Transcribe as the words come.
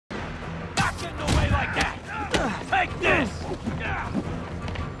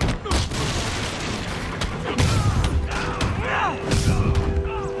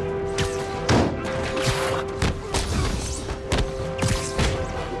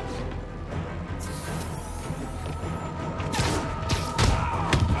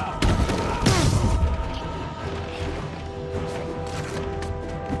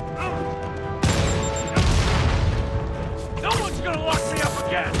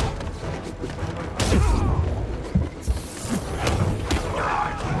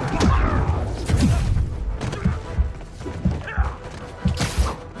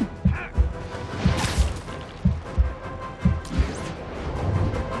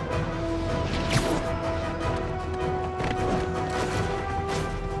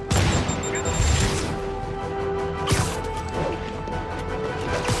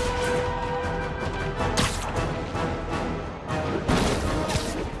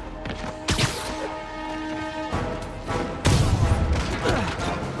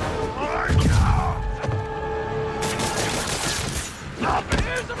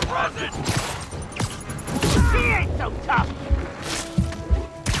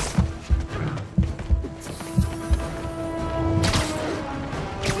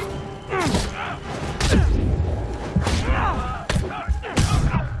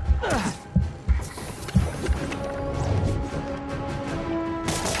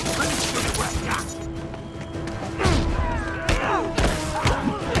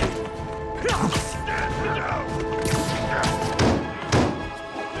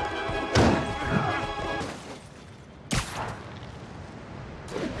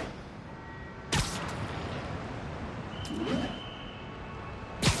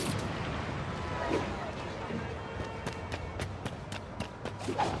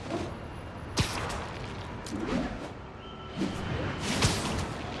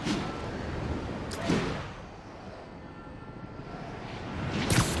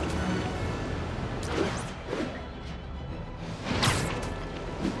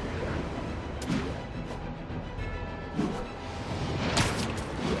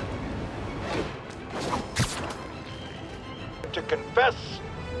To confess,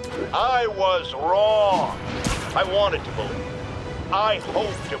 I was wrong. I wanted to believe. I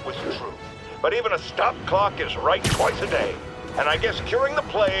hoped it was true. But even a stop clock is right twice a day. And I guess curing the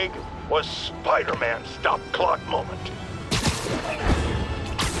plague was Spider-Man's stop clock moment.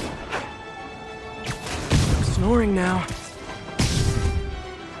 I'm snoring now.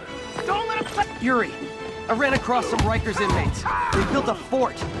 Don't let him play! Yuri, I ran across some Rikers inmates. They built a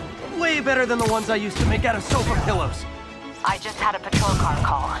fort. Way better than the ones I used to make out of sofa pillows. I just had a patrol car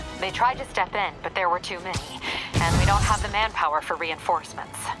call. They tried to step in, but there were too many. And we don't have the manpower for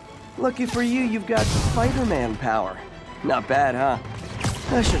reinforcements. Lucky for you, you've got Spider-Man power. Not bad, huh?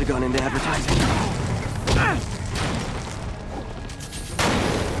 I should have gone into advertising.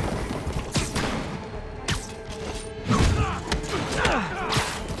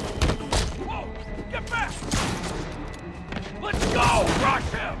 Whoa! Get back! Let's go! Rush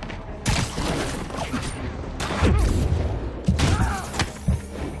him!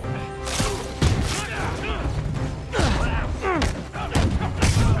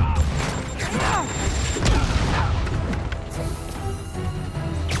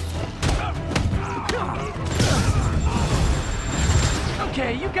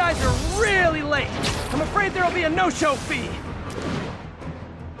 Okay, you guys are really late. I'm afraid there'll be a no-show fee.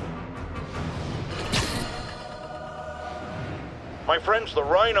 My friends, the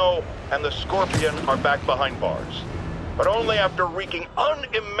Rhino and the Scorpion are back behind bars. But only after wreaking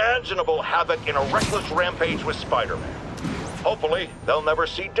unimaginable havoc in a reckless rampage with Spider-Man. Hopefully, they'll never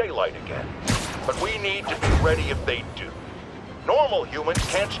see daylight again. But we need to be ready if they do. Normal humans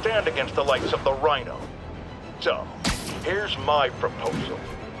can't stand against the likes of the Rhino. So, here's my proposal.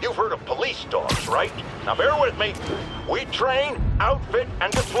 You've heard of police dogs, right? Now bear with me. We train, outfit,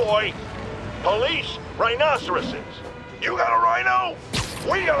 and deploy police rhinoceroses. You got a rhino?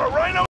 We got a rhino?